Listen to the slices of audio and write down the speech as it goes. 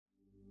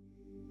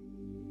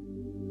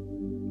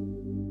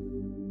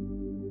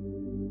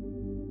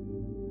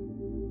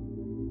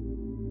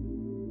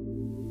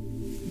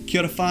Kia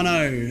ora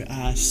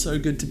whanau. So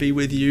good to be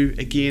with you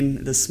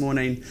again this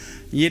morning,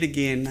 yet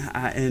again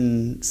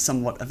in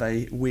somewhat of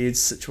a weird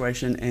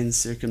situation and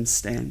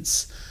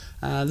circumstance.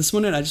 This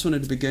morning I just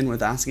wanted to begin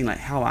with asking,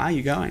 how are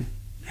you going?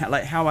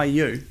 How are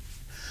you?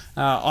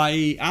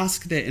 I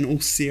ask that in all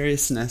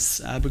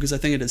seriousness because I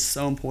think it is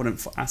so important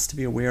for us to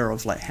be aware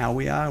of how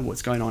we are,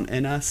 what's going on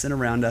in us and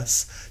around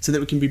us, so that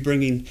we can be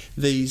bringing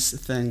these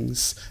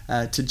things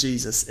to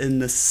Jesus in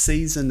the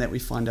season that we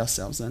find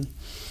ourselves in.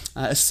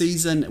 A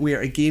season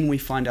where again we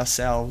find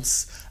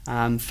ourselves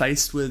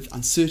faced with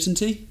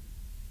uncertainty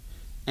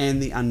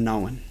and the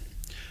unknown.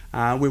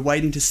 We're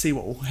waiting to see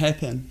what will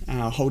happen,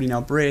 holding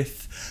our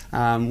breath.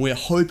 We're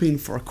hoping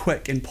for a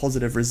quick and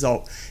positive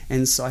result.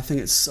 And so I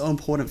think it's so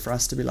important for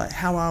us to be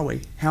how are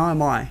we? How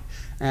am I?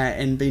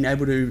 And being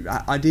able to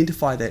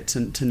identify that,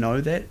 to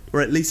know that,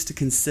 or at least to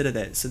consider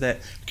that, so that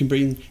we can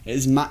bring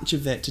as much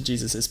of that to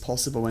Jesus as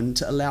possible and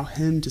to allow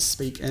Him to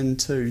speak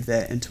into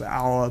that, into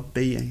our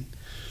being.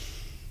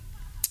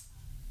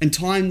 In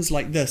times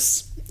like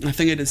this, I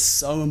think it is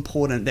so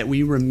important that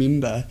we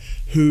remember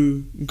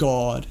who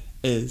God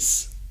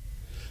is.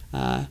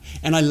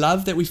 And I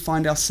love that we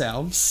find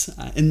ourselves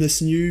in this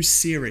new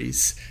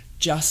series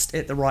just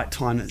at the right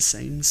time, it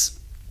seems.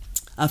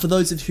 For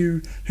those of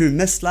you who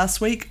missed last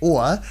week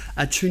or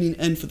are tuning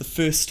in for the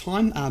first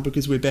time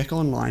because we're back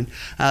online,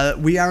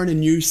 we are in a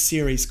new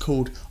series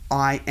called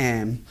I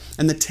Am.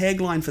 And the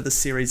tagline for the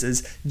series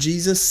is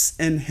Jesus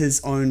in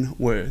His Own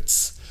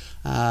Words.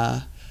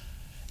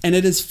 And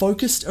it is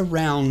focused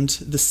around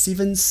the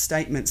 7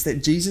 statements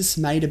that Jesus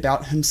made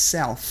about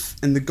Himself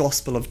in the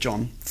Gospel of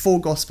John.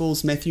 4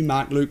 Gospels: Matthew,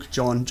 Mark, Luke,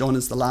 John. John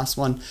is the last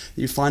one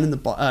that you find in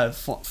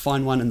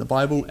find one in the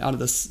Bible out of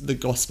the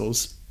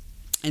Gospels.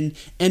 And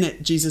in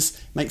it,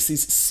 Jesus makes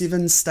these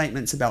 7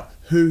 statements about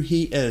who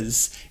He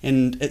is,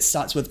 and it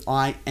starts with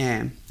I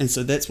am. And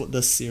so that's what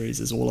this series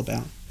is all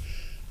about.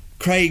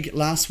 Craig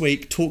last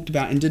week talked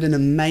about and did an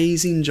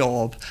amazing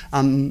job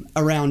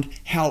around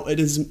how it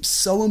is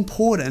so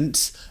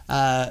important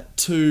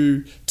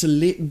to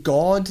let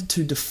God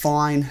to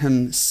define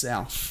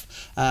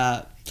Himself.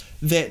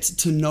 That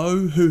to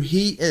know who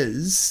He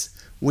is,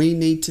 we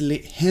need to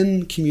let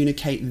Him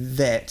communicate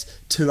that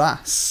to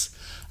us.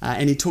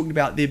 And he talked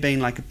about there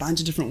being a bunch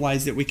of different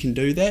ways that we can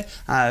do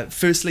that.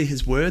 Firstly,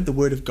 His Word, the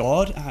Word of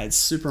God. It's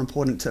super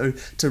important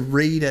to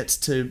read it,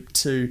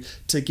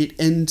 to get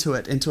into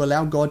it, and to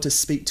allow God to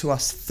speak to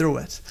us through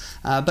it.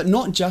 But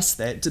not just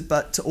that,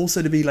 but to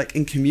also to be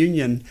in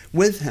communion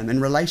with Him, in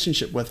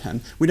relationship with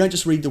Him. We don't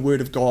just read the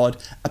Word of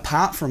God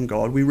apart from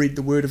God. We read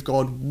the Word of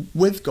God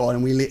with God,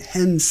 and we let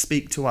Him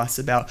speak to us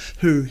about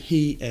who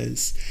He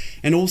is.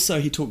 And also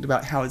he talked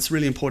about how it's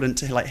really important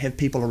to have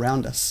people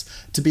around us,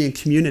 to be in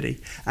community.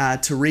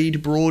 To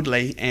read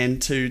broadly and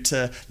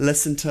to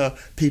listen to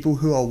people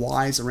who are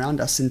wise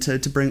around us, and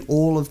to bring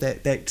all of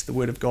that back to the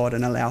Word of God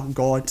and allow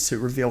God to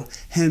reveal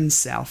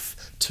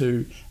Himself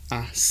to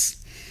us.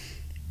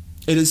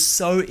 It is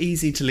so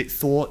easy to let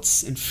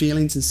thoughts and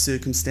feelings and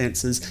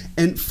circumstances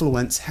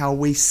influence how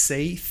we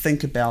see,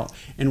 think about,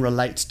 and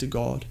relate to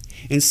God.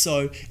 And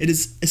so it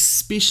is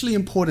especially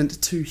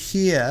important to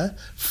hear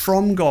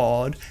from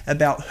God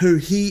about who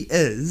He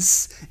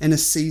is in a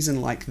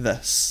season like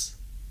this.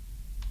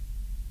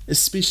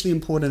 Especially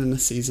important in a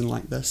season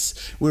like this,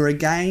 where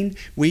again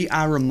we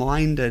are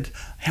reminded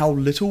how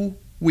little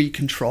we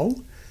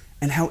control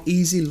and how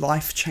easy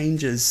life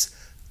changes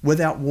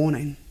without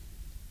warning.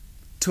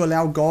 To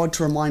allow God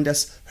to remind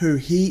us who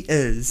He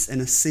is in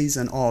a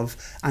season of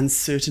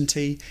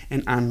uncertainty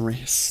and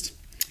unrest.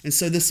 And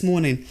so this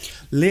morning,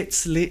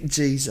 let's let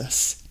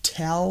Jesus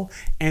tell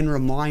and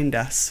remind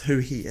us who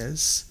He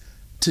is,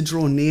 to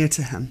draw near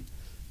to Him,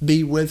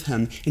 be with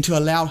Him, and to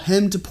allow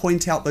Him to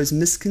point out those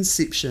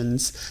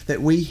misconceptions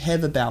that we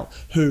have about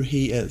who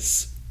He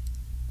is.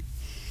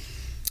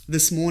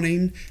 This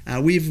morning,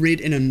 we've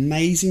read an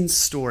amazing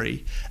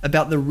story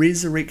about the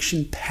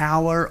resurrection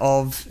power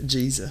of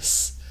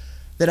Jesus.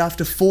 That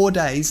after 4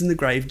 days in the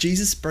grave,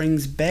 Jesus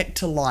brings back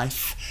to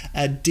life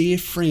a dear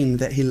friend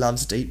that He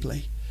loves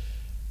deeply.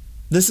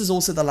 This is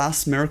also the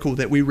last miracle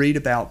that we read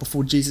about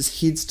before Jesus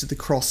heads to the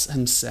cross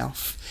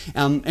Himself.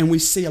 And we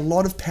see a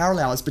lot of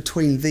parallels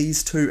between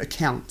these 2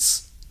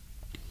 accounts.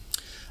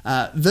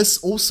 This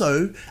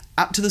also,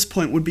 up to this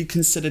point, would be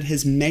considered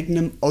His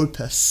magnum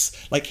opus,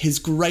 His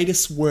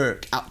greatest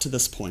work up to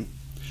this point.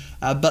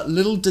 But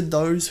little did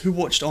those who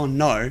watched on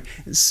know,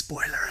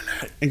 spoiler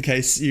alert, in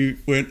case you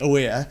weren't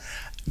aware,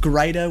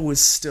 greater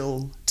was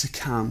still to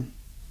come.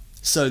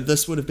 So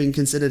this would have been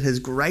considered His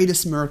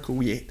greatest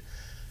miracle yet.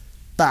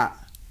 But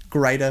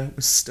greater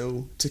was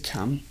still to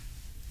come.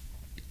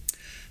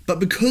 But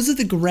because of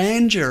the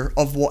grandeur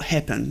of what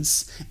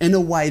happens, in a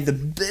way, the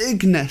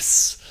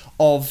bigness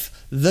of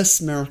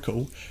this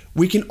miracle,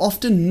 we can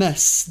often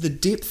miss the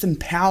depth and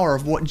power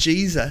of what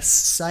Jesus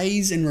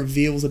says and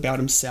reveals about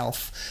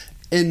Himself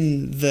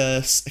in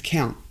this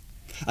account.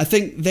 I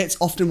think that's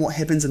often what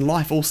happens in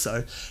life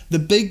also. The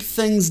big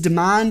things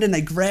demand and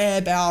they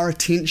grab our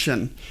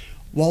attention,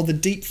 while the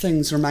deep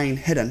things remain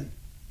hidden.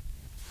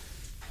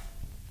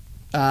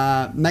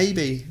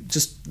 maybe,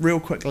 just real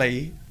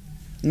quickly,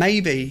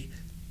 maybe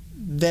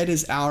that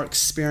is our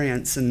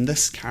experience in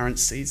this current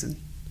season.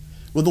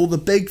 With all the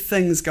big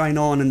things going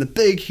on and the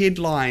big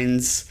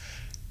headlines,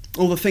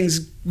 all the things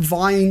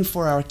vying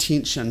for our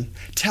attention,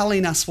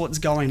 telling us what's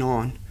going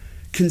on,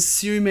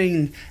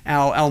 consuming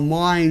our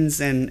minds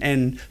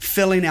and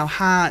filling our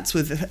hearts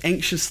with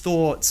anxious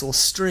thoughts or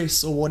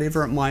stress or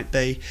whatever it might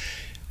be.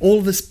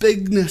 All this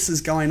bigness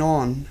is going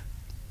on,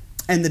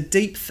 and the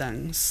deep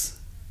things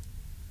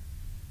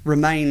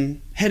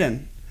remain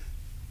hidden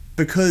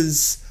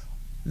because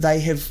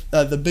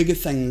the bigger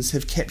things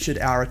have captured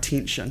our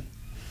attention.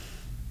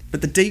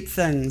 But the deep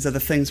things are the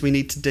things we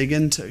need to dig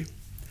into.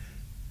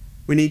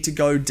 We need to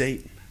go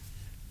deep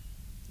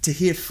to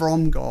hear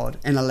from God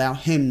and allow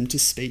Him to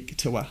speak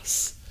to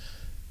us.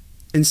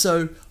 And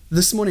so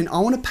this morning, I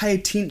want to pay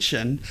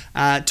attention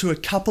to a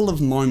couple of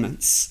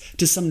moments,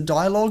 to some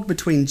dialogue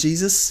between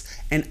Jesus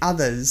and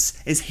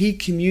others as He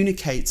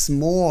communicates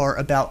more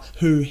about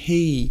who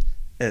He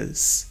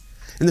is.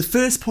 And the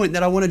first point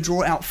that I want to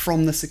draw out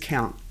from this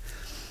account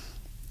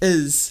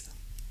is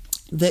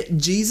that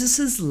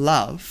Jesus'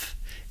 love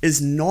is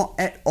not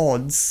at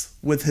odds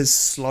with His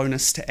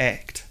slowness to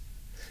act.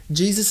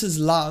 Jesus'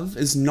 love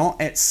is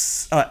not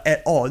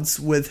at odds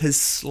with His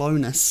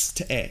slowness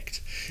to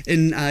act.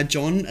 In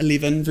John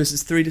 11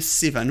 verses 3 to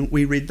 7,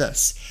 we read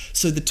this.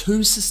 So the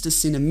two sisters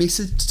sent a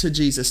message to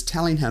Jesus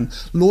telling Him,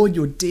 "Lord,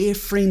 your dear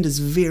friend is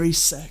very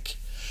sick."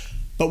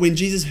 But when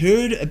Jesus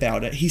heard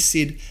about it, He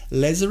said,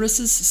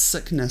 "Lazarus'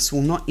 sickness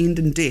will not end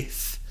in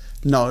death.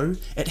 No,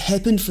 it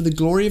happened for the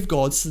glory of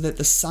God, so that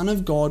the Son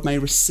of God may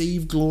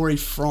receive glory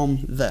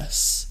from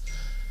this."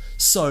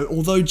 So,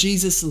 although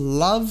Jesus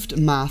loved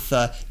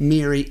Martha,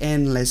 Mary,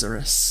 and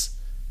Lazarus,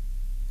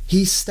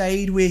 He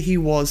stayed where He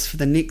was for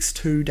the next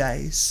 2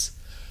 days.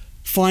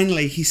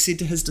 Finally, He said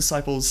to His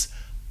disciples,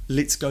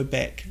 "Let's go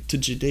back to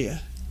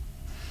Judea."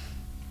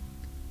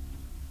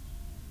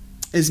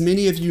 As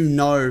many of you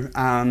know,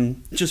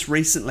 just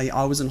recently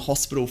I was in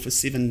hospital for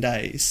 7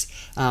 days.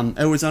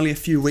 It was only a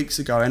few weeks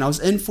ago, and I was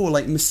in for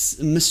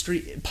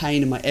mystery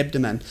pain in my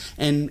abdomen,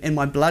 and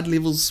my blood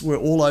levels were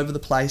all over the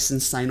place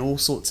and saying all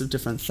sorts of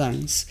different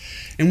things.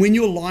 And when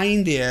you're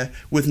lying there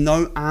with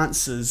no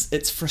answers,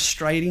 it's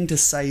frustrating to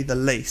say the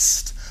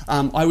least.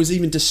 I was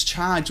even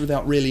discharged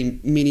without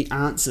really many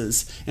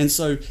answers, and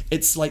so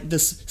it's like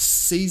this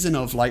season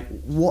of like,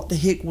 what the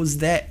heck was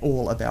that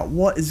all about?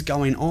 What is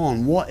going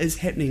on? What is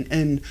happening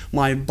in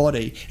my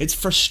body? It's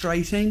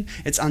frustrating,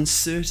 it's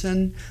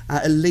uncertain,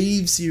 it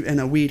leaves you in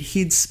a weird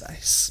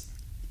headspace.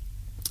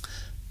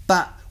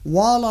 But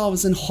while I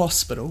was in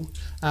hospital,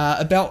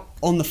 about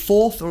on the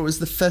 4th or it was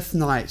the 5th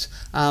night,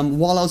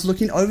 while I was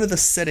looking over the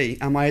city,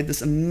 I had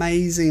this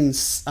amazing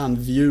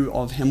view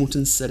of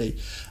Hamilton City.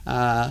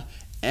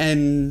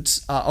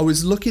 And I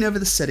was looking over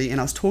the city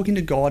and I was talking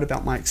to God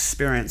about my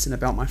experience and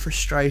about my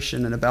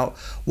frustration and about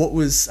what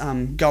was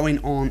going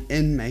on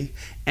in me.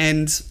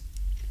 And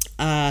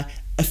a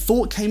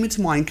thought came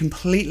into mind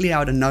completely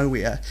out of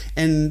nowhere,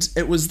 and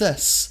it was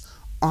this: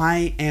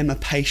 I am a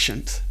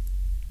patient.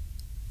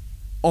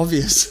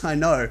 Obvious, I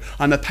know.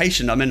 I'm a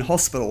patient. I'm in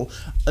hospital.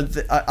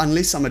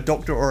 Unless I'm a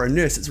doctor or a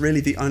nurse, it's really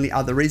the only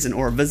other reason,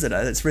 or a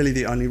visitor, it's really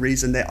the only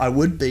reason that I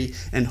would be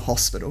in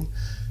hospital.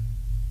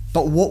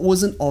 But what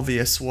wasn't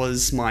obvious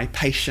was my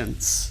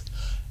patience.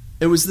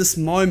 It was this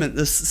moment,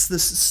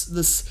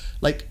 this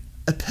like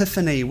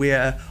epiphany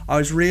where I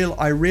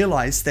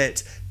realized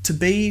that to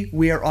be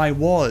where I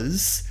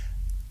was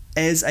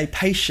as a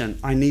patient,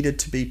 I needed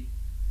to be,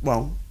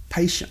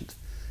 patient.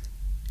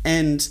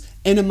 And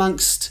in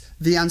amongst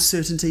the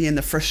uncertainty and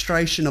the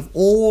frustration of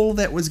all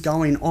that was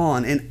going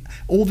on and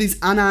all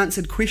these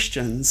unanswered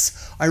questions,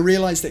 I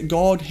realized that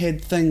God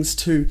had things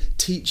to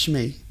teach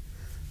me,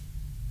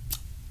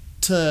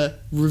 to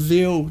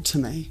reveal to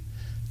me,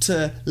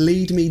 to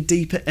lead me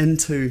deeper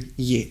into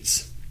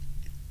yet.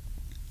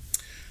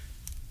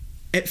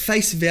 At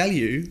face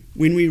value,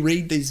 when we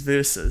read these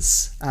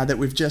verses that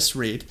we've just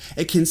read,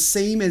 it can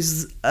seem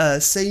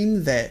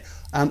that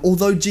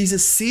although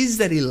Jesus says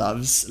that He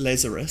loves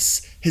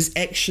Lazarus, His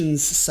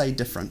actions say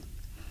different.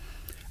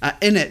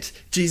 In it,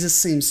 Jesus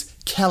seems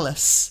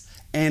callous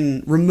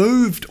and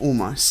removed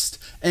almost,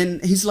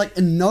 and He's like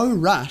in no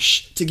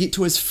rush to get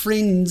to His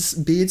friend's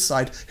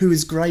bedside who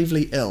is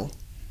gravely ill.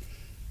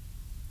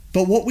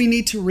 But what we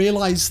need to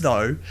realize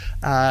though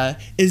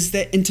is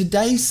that in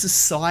today's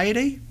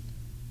society,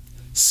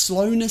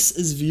 slowness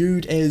is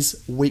viewed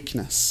as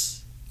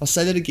weakness. I'll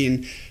say that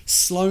again.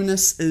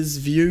 Slowness is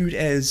viewed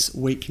as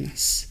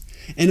weakness.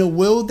 In a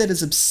world that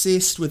is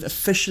obsessed with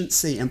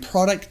efficiency and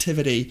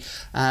productivity,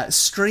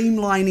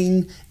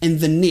 streamlining and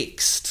the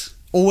next,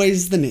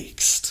 always the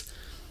next,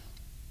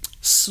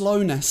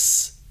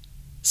 slowness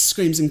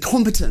screams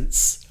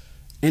incompetence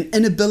and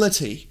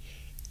inability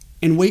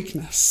and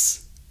weakness.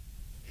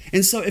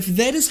 And so if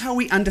that is how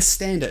we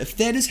understand it, if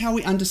that is how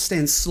we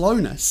understand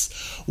slowness,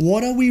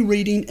 what are we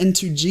reading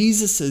into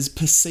Jesus's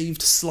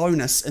perceived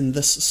slowness in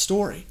this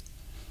story?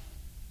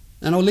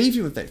 And I'll leave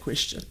you with that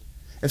question.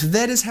 if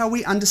that is how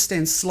we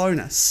understand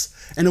slowness,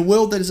 in a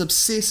world that is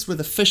obsessed with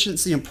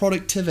efficiency and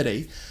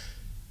productivity,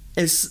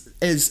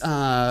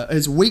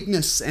 as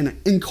weakness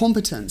and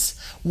incompetence,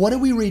 what are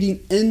we reading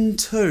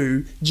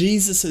into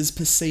Jesus'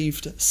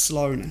 perceived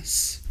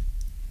slowness?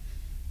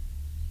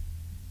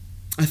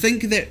 I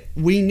think that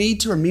we need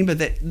to remember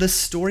that this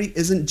story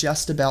isn't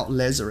just about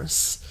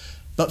Lazarus,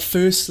 but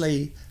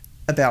firstly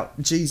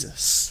about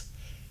Jesus,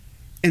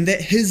 and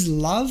that his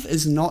love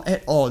is not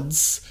at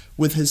odds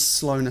with his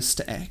slowness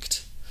to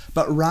act,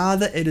 but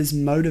rather it is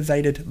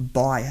motivated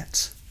by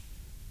it.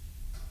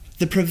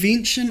 The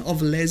prevention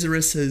of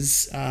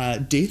Lazarus'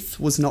 death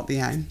was not the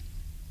aim.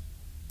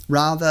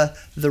 Rather,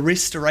 the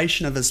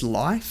restoration of his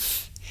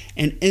life,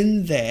 and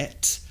in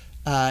that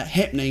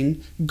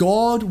happening,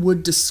 God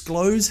would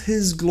disclose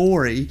his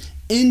glory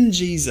in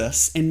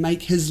Jesus and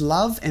make his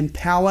love and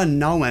power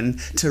known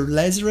to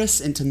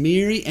Lazarus and to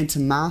Mary and to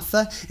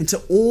Martha and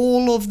to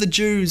all of the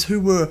Jews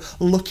who were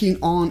looking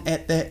on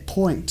at that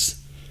point.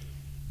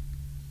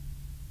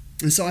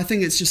 And so I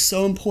think it's just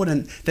so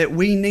important that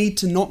we need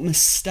to not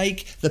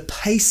mistake the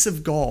pace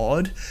of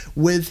God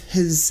with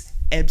his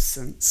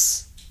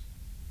absence.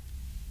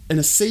 In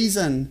a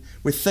season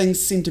where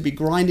things seem to be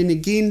grinding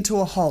again to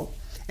a halt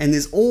and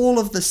there's all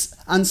of this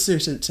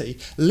uncertainty,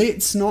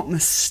 let's not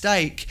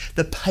mistake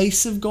the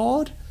pace of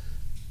God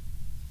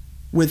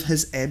with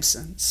his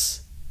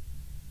absence.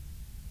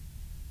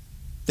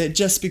 That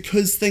just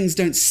because things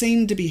don't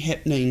seem to be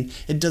happening,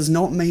 it does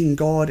not mean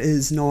God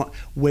is not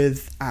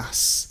with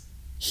us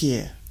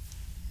here.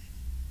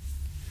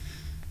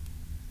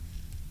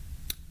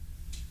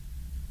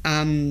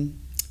 Kosoku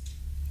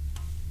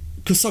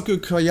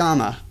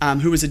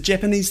Koyama, who was a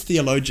Japanese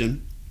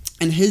theologian,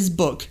 in his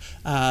book,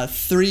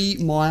 3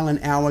 Mile an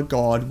Hour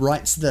God,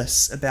 writes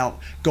this about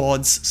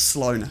God's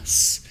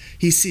slowness.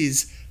 He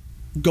says,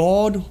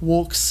 God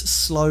walks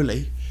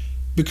slowly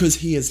because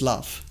he is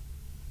love.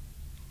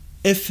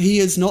 If he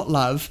is not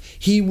love,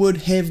 he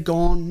would have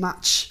gone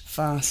much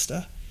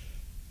faster.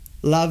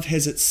 Love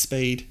has its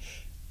speed.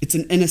 It's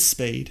an inner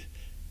speed.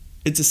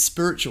 It's a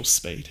spiritual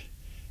speed.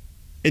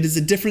 It is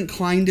a different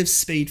kind of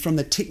speed from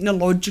the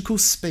technological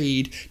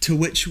speed to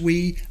which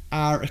we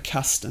are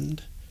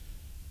accustomed.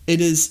 It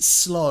is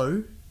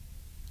slow,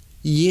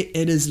 yet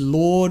it is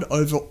Lord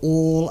over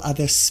all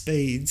other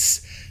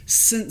speeds,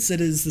 since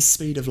it is the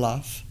speed of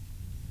love.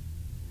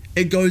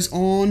 It goes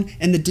on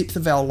in the depth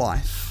of our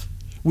life,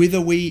 whether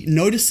we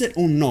notice it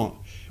or not,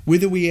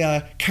 whether we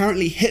are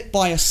currently hit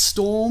by a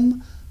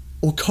storm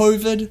or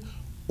COVID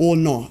or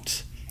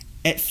not,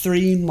 at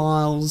 3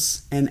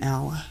 miles an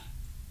hour.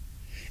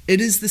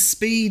 It is the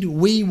speed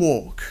we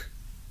walk,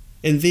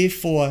 and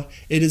therefore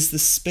it is the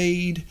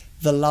speed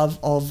the love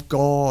of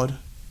God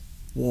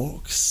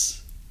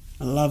walks.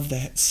 I love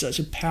that. Such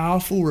a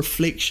powerful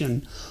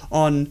reflection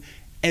on,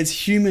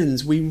 as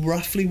humans, we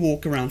roughly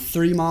walk around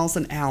 3 miles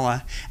an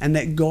hour, and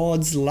that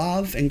God's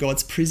love and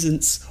God's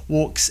presence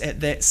walks at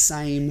that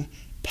same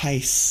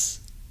pace.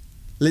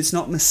 Let's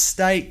not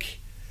mistake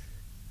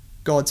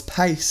God's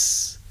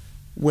pace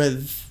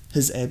with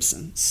his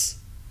absence.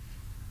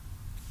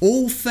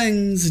 All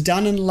things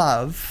done in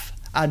love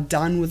are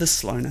done with a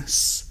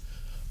slowness,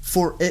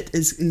 for it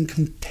is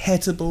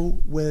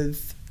incompatible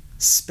with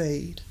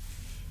speed.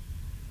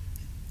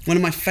 One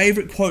of my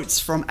favourite quotes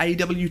from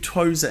A.W.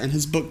 Tozer in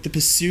his book, The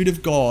Pursuit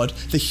of God,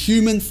 The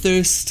Human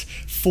Thirst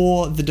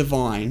for the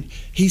Divine.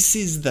 He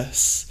says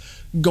this: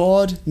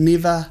 God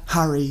never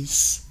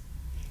hurries.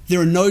 There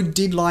are no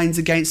deadlines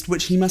against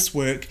which he must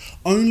work.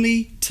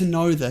 Only to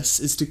know this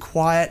is to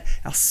quiet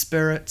our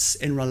spirits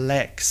and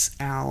relax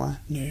our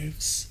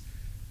nerves.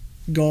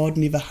 God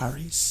never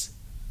hurries.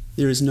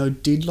 There is no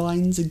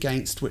deadlines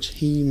against which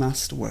he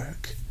must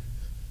work.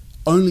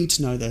 Only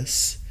to know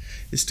this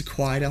is to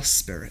quiet our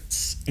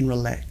spirits and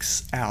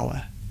relax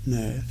our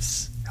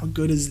nerves. How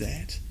good is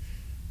that?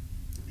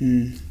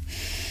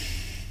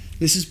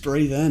 Let's just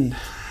breathe in.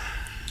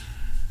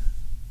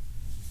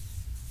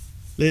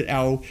 Let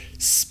our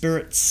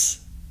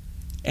spirits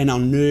and our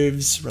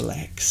nerves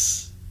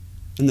relax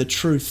in the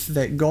truth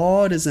that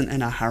God isn't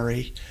in a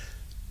hurry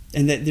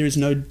and that there is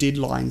no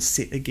deadline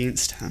set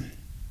against him.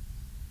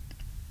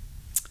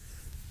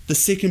 The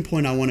second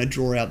point I want to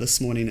draw out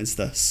this morning is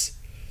this: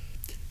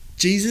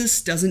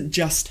 Jesus doesn't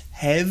just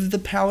have the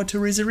power to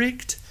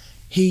resurrect,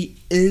 he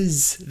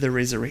is the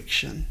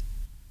resurrection.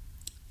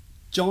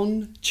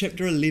 John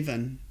chapter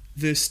 11,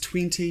 verse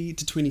 20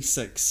 to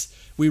 26,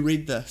 we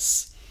read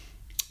this: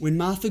 When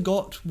Martha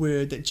got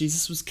word that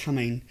Jesus was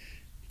coming,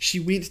 she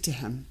went to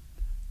him,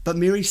 but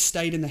Mary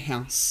stayed in the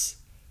house.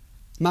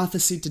 Martha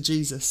said to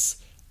Jesus,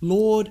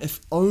 Lord, if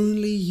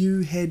only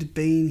you had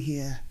been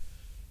here,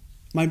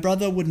 my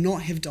brother would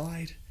not have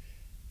died.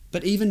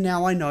 But even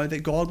now I know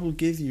that God will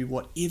give you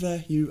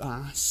whatever you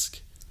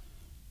ask.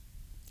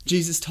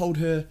 Jesus told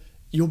her,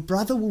 Your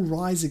brother will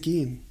rise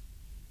again.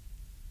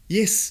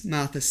 Yes,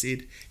 Martha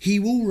said, he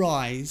will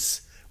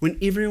rise when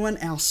everyone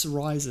else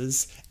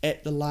rises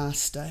at the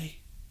last day.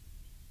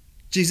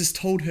 Jesus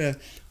told her,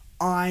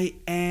 I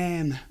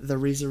am the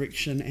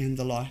resurrection and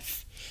the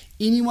life.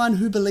 Anyone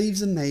who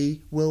believes in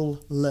me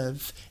will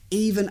live,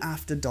 even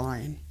after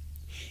dying.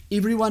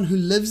 Everyone who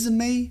lives in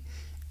me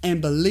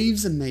and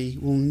believes in me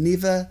will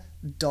never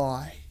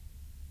die.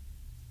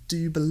 Do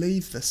you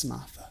believe this,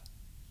 Martha?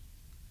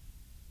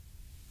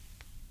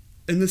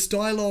 In this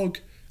dialogue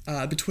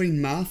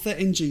between Martha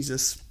and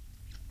Jesus,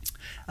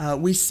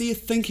 we see a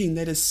thinking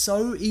that is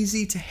so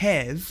easy to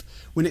have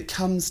when it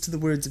comes to the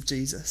words of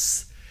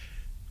Jesus.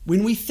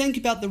 When we think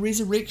about the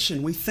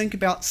resurrection, we think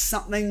about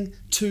something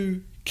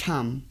to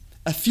come,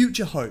 a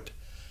future hope.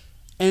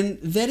 And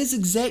that is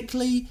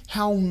exactly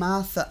how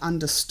Martha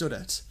understood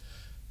it.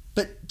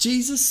 But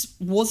Jesus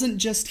wasn't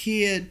just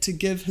here to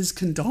give his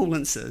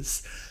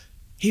condolences.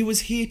 He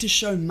was here to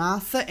show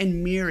Martha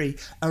and Mary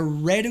a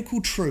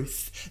radical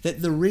truth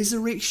that the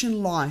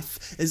resurrection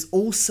life is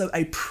also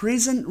a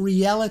present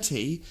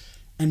reality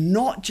and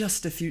not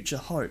just a future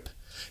hope.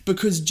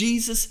 Because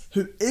Jesus,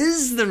 who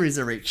is the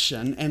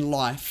resurrection and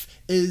life,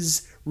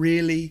 is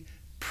really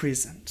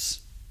present.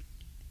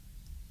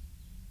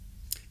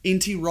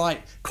 N.T.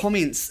 Wright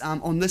comments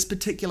on this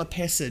particular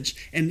passage,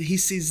 and he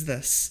says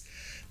this: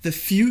 "The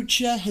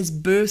future has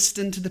burst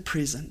into the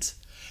present.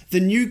 The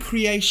new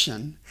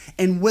creation,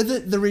 and with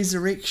it the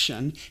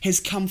resurrection, has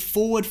come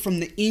forward from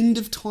the end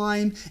of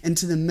time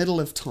into the middle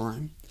of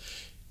time.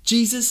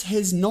 Jesus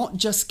has not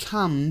just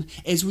come,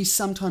 as we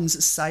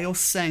sometimes say or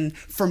sing,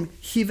 from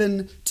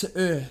heaven to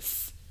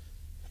earth.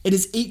 It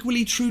is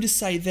equally true to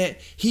say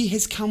that he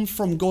has come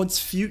from God's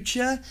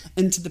future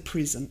into the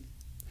present,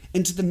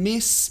 into the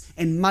mess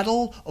and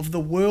muddle of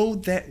the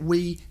world that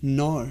we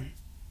know.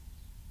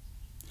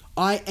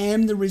 I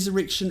am the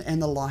resurrection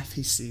and the life,"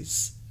 he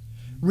says.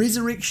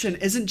 Resurrection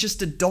isn't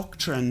just a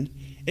doctrine.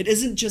 It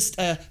isn't just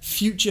a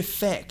future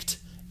fact.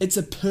 It's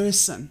a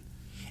person.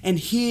 And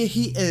here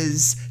he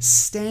is,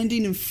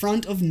 standing in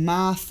front of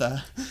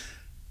Martha,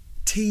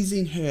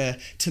 teasing her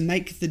to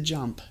make the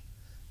jump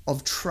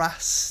of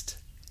trust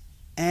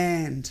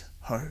and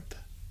hope.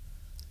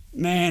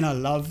 Man, I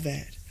love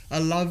that. I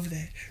love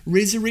that.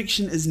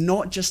 Resurrection is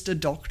not just a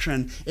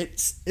doctrine.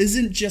 It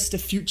isn't just a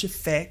future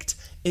fact.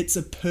 It's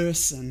a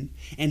person.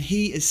 And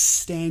he is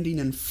standing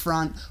in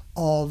front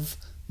of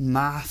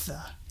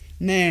Martha.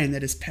 Man,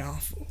 that is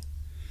powerful.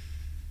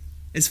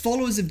 As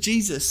followers of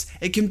Jesus,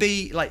 it can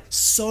be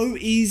so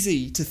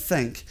easy to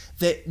think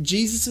that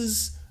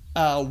Jesus'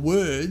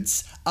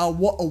 words are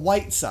what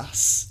awaits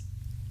us,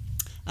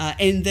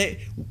 and that,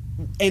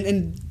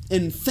 and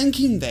in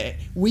thinking that,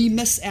 we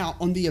miss out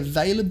on the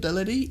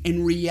availability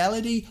and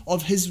reality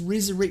of his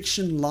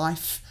resurrection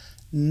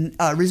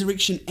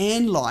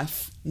and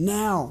life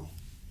now,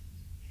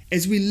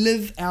 as we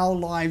live our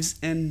lives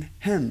in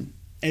him,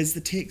 as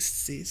the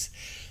text says.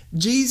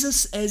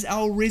 Jesus as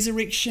our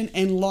resurrection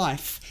and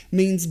life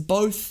means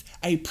both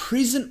a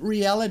present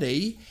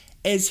reality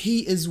as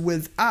he is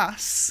with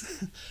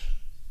us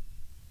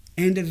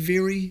and a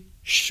very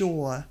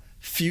sure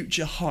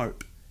future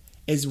hope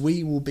as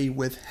we will be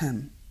with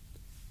him,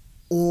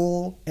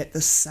 all at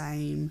the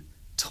same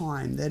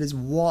time. That is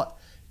what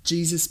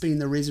Jesus being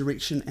the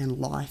resurrection and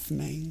life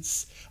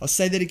means. I'll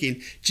say that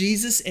again.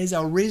 Jesus as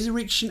our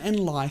resurrection and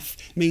life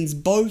means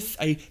both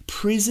a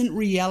present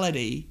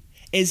reality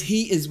as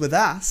he is with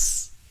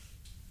us,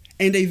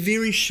 and a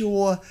very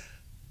sure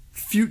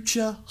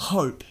future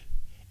hope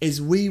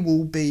as we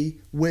will be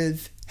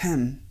with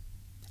him.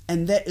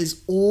 And that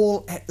is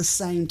all at the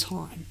same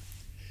time.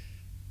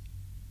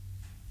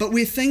 But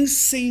where things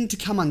seem to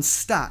come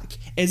unstuck,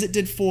 as it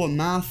did for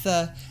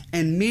Martha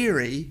and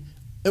Mary,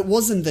 it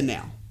was in the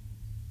now.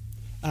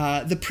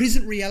 The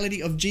present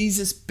reality of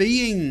Jesus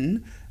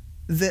being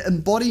the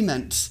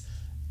embodiment,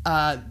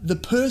 the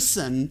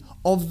person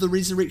of the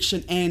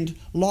resurrection and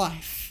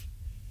life.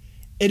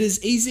 It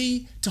is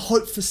easy to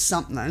hope for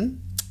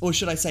something, or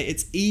should I say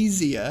it's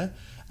easier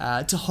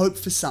to hope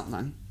for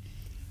something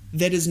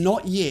that is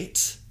not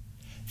yet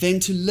than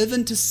to live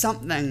into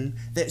something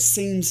that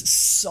seems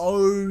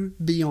so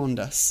beyond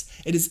us.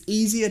 It is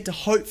easier to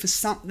hope for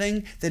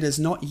something that is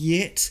not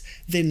yet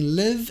than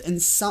live in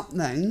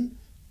something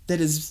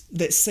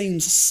that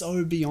seems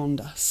so beyond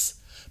us.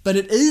 But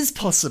it is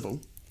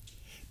possible.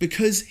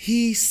 Because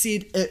he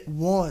said it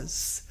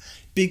was.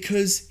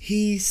 Because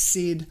he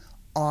said,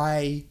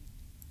 I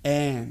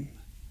am.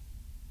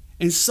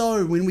 And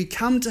so when we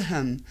come to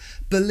him,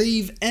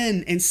 believe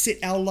in and set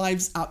our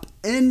lives up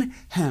in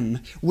him,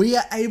 we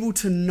are able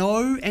to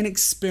know and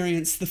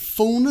experience the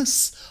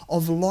fullness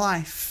of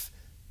life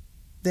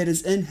that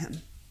is in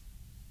him.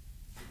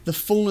 The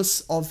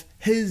fullness of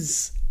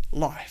his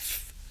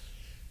life.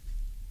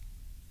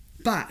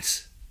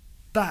 But,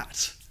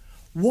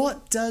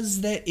 what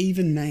does that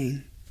even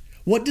mean?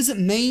 What does it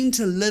mean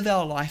to live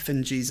our life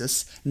in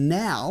Jesus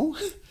now?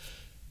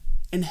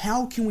 And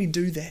how can we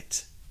do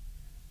that?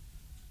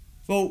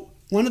 Well,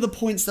 one of the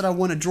points that I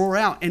want to draw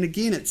out, and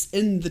again, it's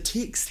in the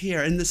text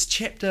here, in this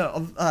chapter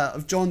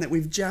of John that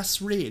we've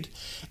just read,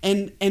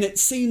 and it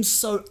seems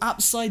so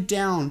upside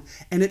down,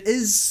 and it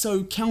is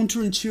so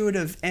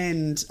counterintuitive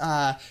and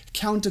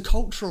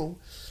countercultural,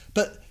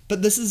 but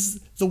But this is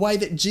the way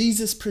that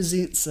Jesus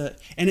presents it.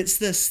 And it's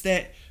this,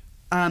 that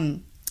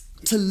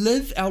to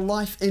live our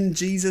life in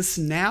Jesus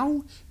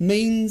now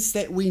means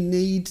that we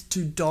need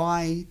to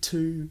die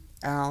to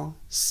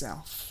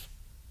ourself.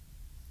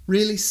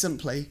 Really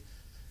simply,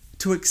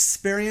 to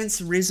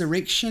experience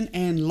resurrection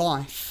and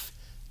life,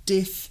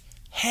 death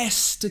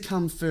has to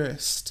come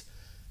first.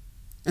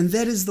 And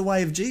that is the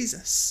way of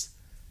Jesus.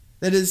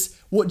 That is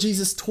what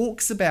Jesus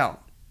talks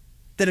about.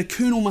 That a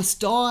kernel must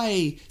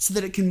die so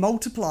that it can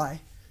multiply.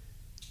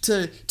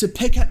 To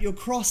pick up your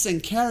cross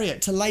and carry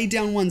it, to lay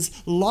down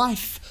one's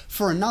life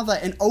for another.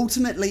 And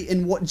ultimately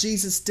in what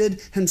Jesus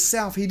did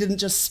himself, he didn't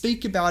just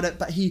speak about it,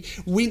 but he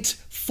went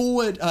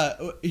forward,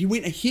 he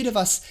went ahead of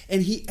us,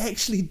 and he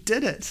actually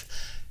did it.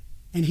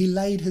 And he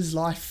laid his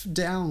life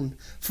down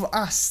for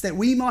us, that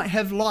we might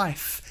have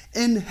life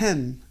in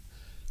him.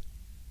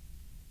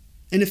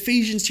 In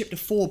Ephesians chapter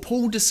 4,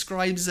 Paul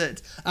describes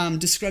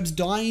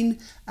dying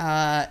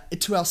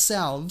to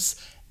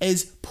ourselves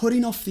as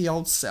putting off the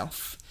old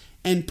self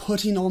and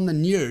putting on the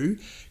new,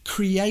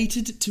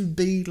 created to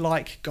be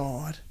like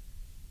God.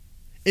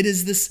 It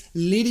is this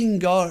letting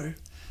go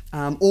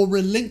or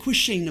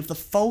relinquishing of the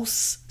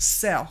false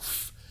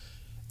self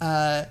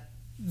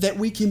that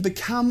we can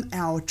become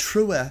our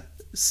truer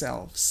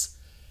selves,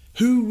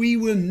 who we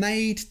were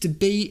made to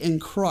be in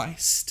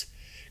Christ,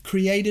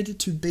 created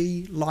to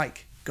be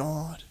like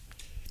God.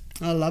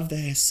 I love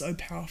that. It's so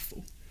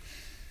powerful.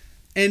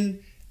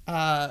 And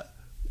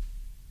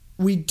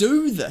we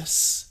do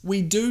this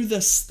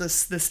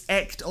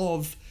act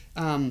of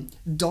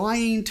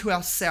dying to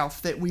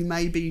ourselves, that we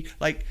may be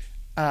like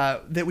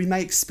that we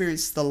may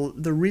experience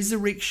the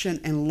resurrection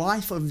and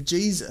life of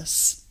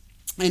Jesus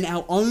in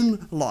our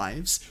own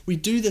lives. We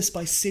do this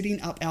by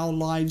setting up our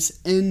lives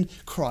in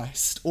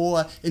Christ,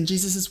 or in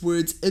Jesus'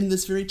 words in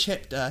this very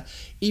chapter,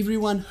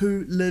 everyone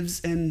who lives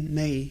in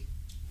me.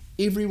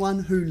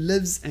 Everyone who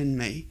lives in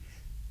me.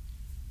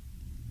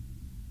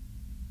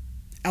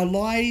 Our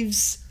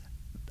lives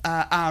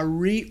are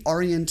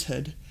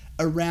reoriented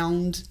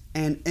around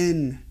and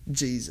in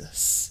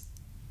Jesus.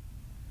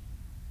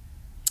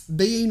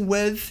 Being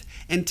with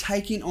and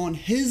taking on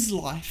his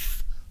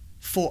life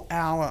for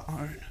our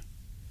own.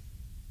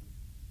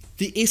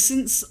 The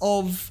essence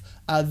of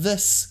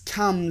this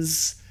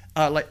comes,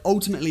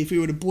 ultimately, if we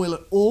were to boil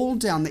it all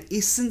down, the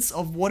essence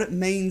of what it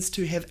means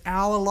to have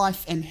our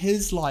life and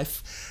his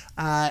life,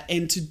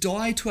 and to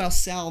die to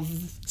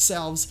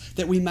ourselves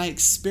that we may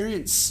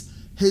experience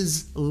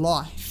his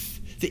life.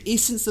 The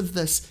essence of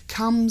this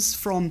comes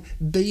from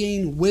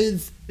being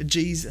with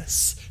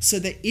Jesus, so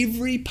that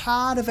every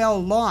part of our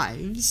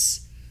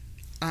lives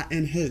are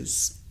in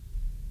his.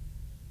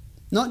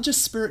 Not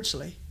just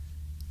spiritually,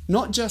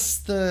 not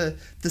just the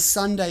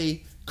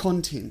Sunday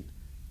content,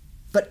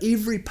 but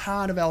every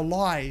part of our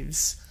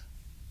lives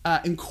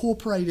are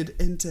incorporated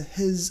into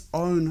his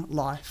own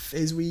life,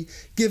 as we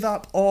give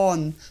up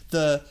on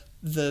the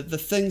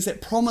things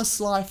that promise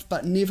life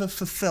but never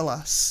fulfill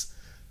us.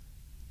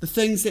 The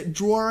things that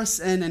draw us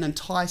in and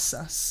entice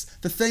us.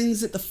 The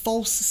things that the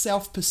false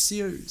self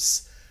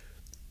pursues.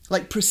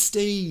 Like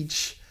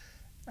prestige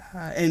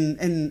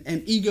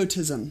and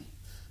egotism.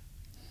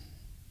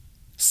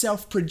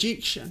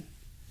 Self-projection.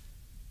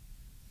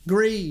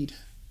 Greed.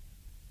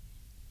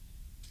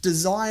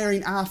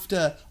 Desiring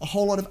after a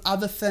whole lot of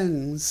other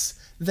things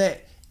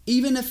that,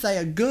 even if they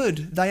are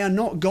good, they are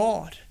not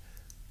God.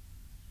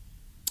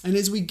 And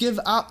as we give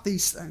up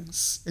these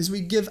things, as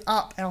we give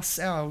up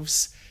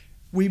ourselves,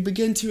 we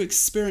begin to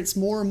experience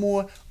more and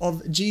more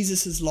of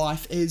Jesus'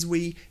 life as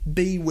we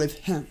be with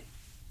him.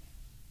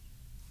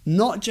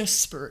 Not just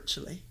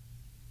spiritually,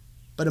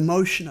 but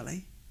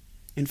emotionally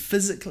and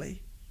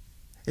physically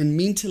and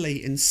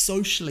mentally and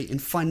socially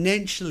and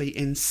financially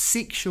and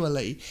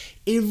sexually.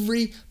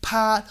 Every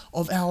part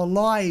of our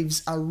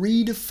lives are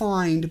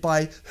redefined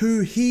by who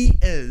he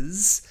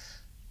is,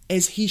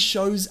 as he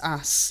shows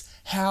us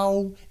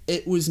how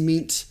it was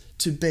meant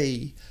to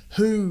be,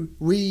 who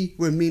we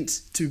were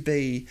meant to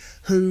be,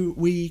 who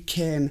we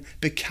can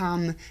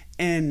become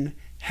in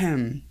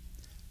him,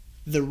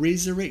 the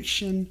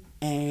resurrection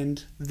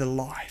and the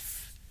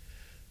life.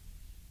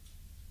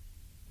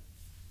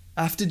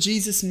 After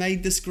Jesus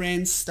made this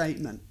grand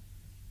statement,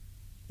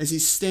 as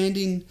he's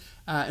standing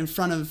in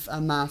front of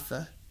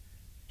Martha,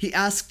 he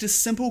asked a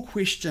simple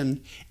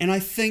question, and I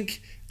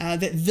think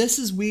that this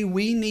is where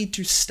we need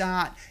to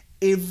start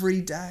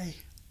every day,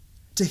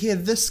 to hear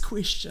this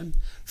question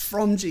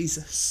from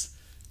Jesus.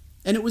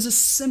 And it was a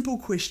simple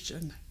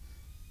question.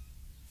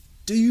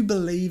 Do you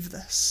believe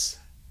this?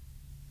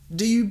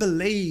 Do you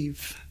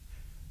believe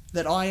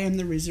that I am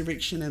the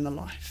resurrection and the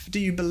life? Do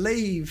you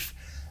believe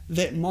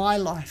that my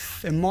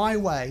life and my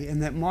way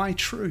and that my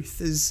truth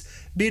is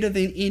better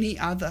than any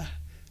other?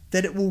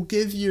 That it will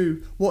give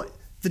you what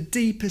the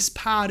deepest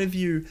part of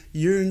you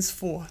yearns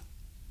for?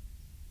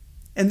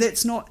 And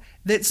that's not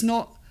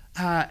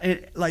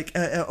like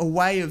a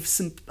way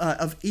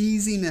of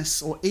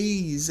easiness or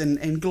ease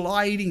and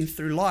gliding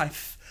through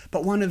life,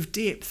 but one of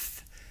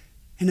depth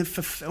and of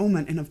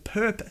fulfillment and of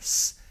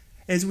purpose.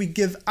 as we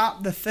give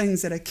up the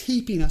things that are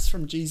keeping us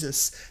from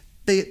Jesus,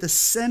 be it the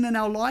sin in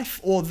our life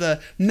or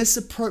the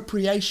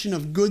misappropriation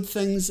of good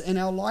things in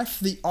our life,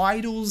 the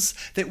idols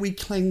that we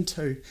cling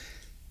to,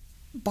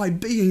 by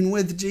being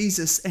with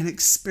Jesus and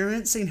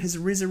experiencing his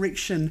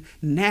resurrection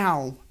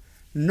now,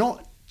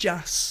 not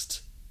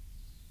just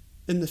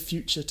in the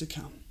future to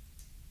come.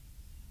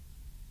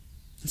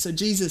 And so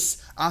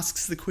Jesus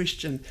asks the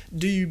question,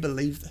 do you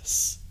believe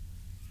this?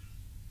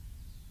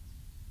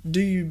 Do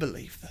you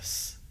believe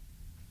this?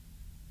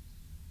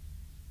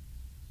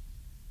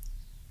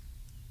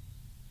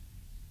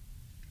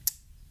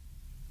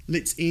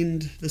 Let's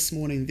end this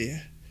morning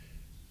there.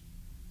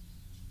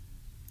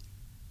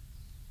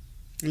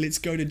 And let's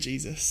go to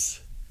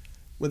Jesus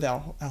with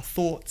our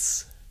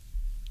thoughts,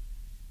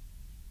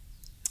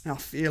 our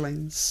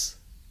feelings,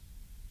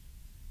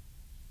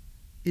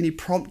 any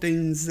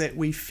promptings that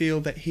we feel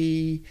that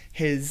he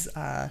has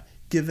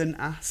given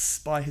us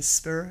by his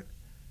Spirit.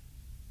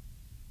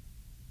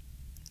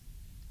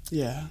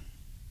 Yeah,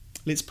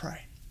 let's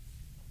pray.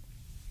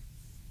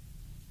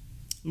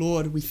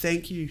 Lord, we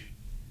thank you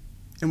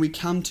and we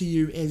come to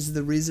you as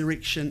the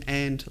resurrection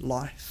and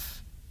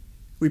life.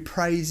 We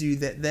praise you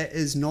that that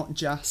is not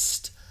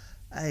just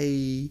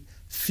a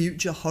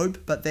future hope,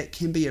 but that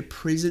can be a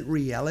present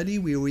reality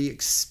where we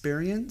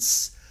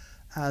experience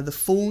the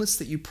fullness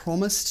that you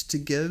promised to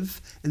give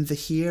in the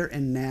here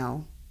and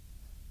now.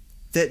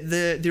 That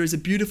there is a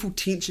beautiful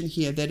tension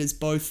here that is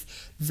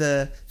both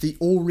the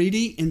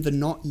already and the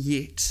not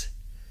yet.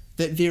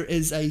 That there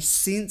is a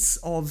sense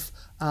of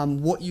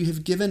what you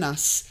have given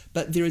us,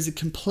 but there is a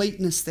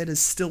completeness that is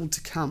still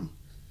to come.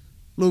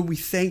 Lord, we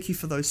thank you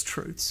for those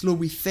truths. Lord,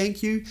 we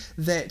thank you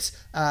that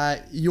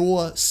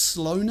your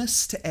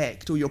slowness to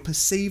act, or your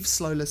perceived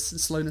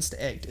slowness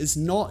to act, is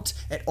not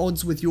at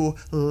odds with your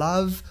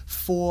love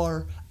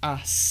for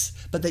us,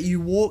 but that you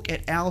walk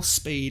at our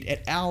speed,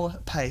 at our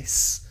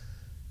pace,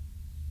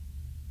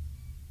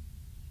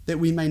 that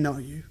we may know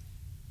you.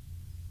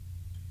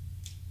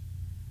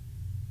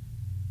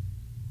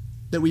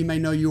 That we may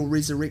know your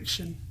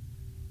resurrection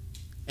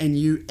and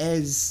you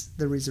as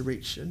the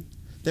resurrection.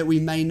 That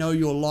we may know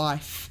your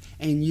life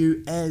and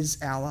you as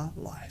our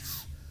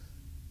life.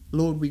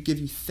 Lord, we give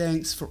you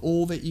thanks for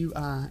all that you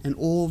are and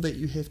all that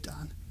you have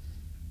done.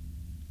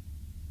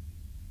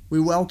 We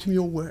welcome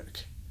your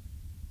work,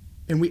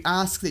 and we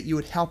ask that you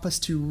would help us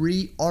to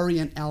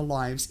reorient our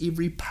lives,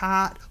 every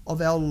part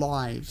of our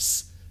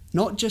lives,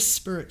 not just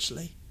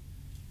spiritually,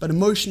 but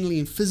emotionally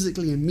and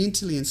physically and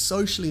mentally and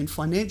socially and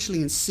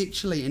financially and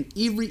sexually and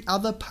every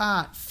other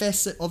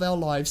facet of our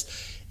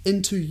lives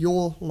into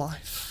your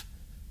life.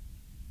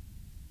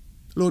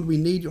 Lord, we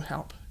need your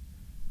help.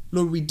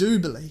 Lord, we do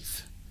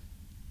believe.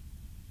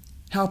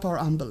 Help our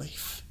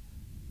unbelief.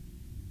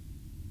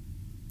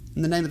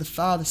 In the name of the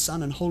Father,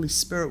 Son, and Holy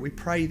Spirit, we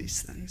pray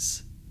these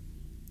things.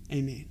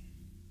 Amen.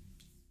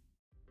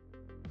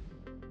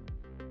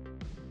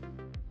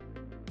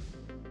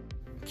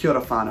 Kia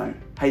ora whānau.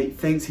 Hey,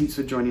 thanks heaps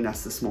for joining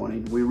us this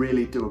morning. We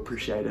really do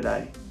appreciate it,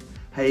 eh?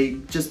 Hey,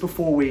 just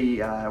before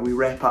we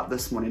wrap up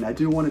this morning, I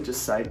do want to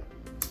just say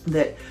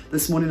that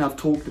this morning I've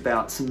talked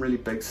about some really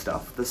big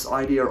stuff. This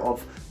idea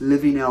of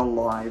living our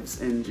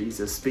lives in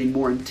Jesus, being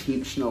more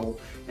intentional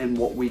in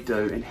what we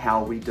do and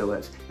how we do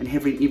it, and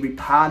having every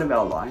part of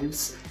our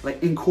lives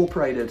like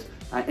incorporated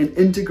and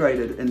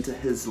integrated into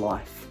his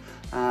life.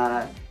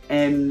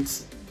 And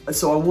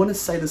so I want to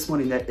say this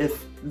morning that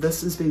if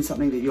this has been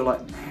something that you're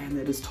like, man,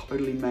 that is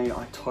totally me,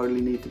 I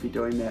totally need to be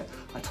doing that,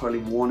 I totally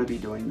want to be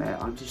doing that,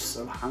 I'm just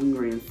so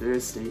hungry and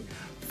thirsty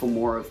for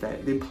more of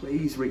that, then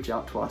please reach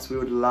out to us. We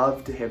would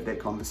love to have that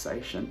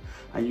conversation.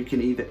 You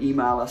can either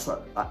email us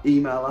at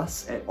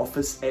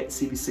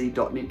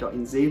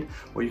office@cbc.net.nz,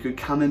 or you could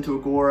come into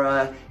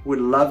Agora. We'd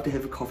love to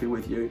have a coffee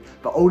with you,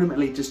 but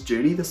ultimately just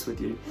journey this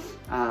with you,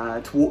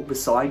 to walk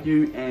beside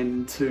you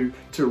and to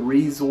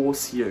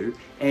resource you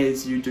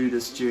as you do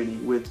this journey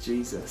with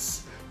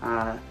Jesus.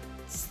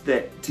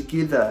 That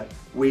together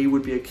we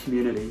would be a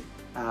community,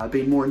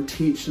 being more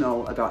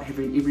intentional about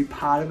having every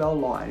part of our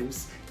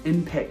lives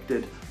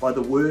impacted by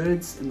the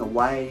words and the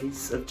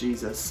ways of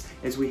Jesus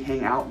as we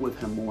hang out with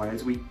him more,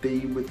 as we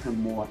be with him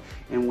more,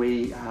 and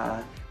we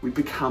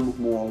become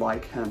more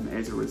like him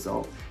as a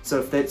result.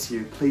 So if that's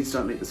you, please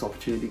don't let this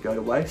opportunity go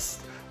to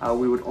waste.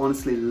 We would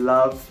honestly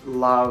love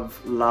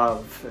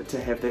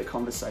to have that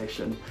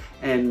conversation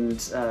and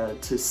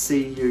to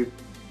see you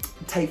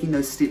taking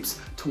those steps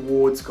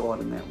towards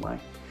God in that way.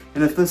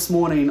 And if this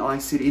morning I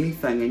said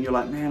anything and you're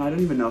like, man, I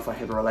don't even know if I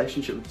have a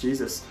relationship with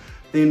Jesus,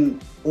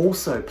 then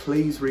also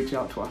please reach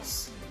out to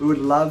us. We would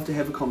love to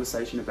have a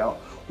conversation about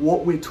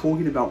what we're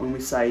talking about when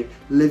we say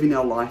living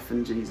our life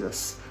in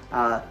Jesus,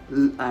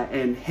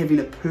 and having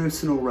a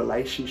personal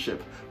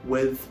relationship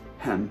with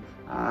him,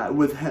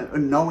 with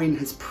him, knowing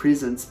his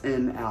presence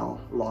in our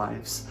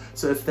lives.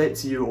 So if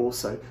that's you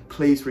also,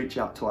 please reach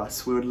out to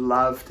us. We would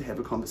love to have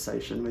a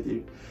conversation with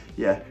you.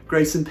 Yeah,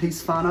 grace and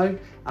peace, whānau.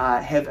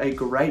 Have a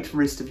great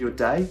rest of your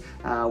day.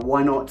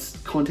 Why not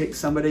contact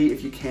somebody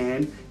if you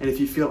can, and if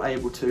you feel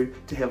able to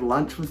have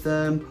lunch with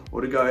them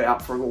or to go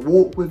out for a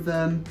walk with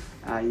them.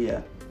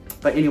 Yeah.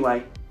 But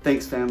anyway,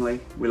 thanks family.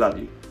 We love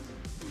you.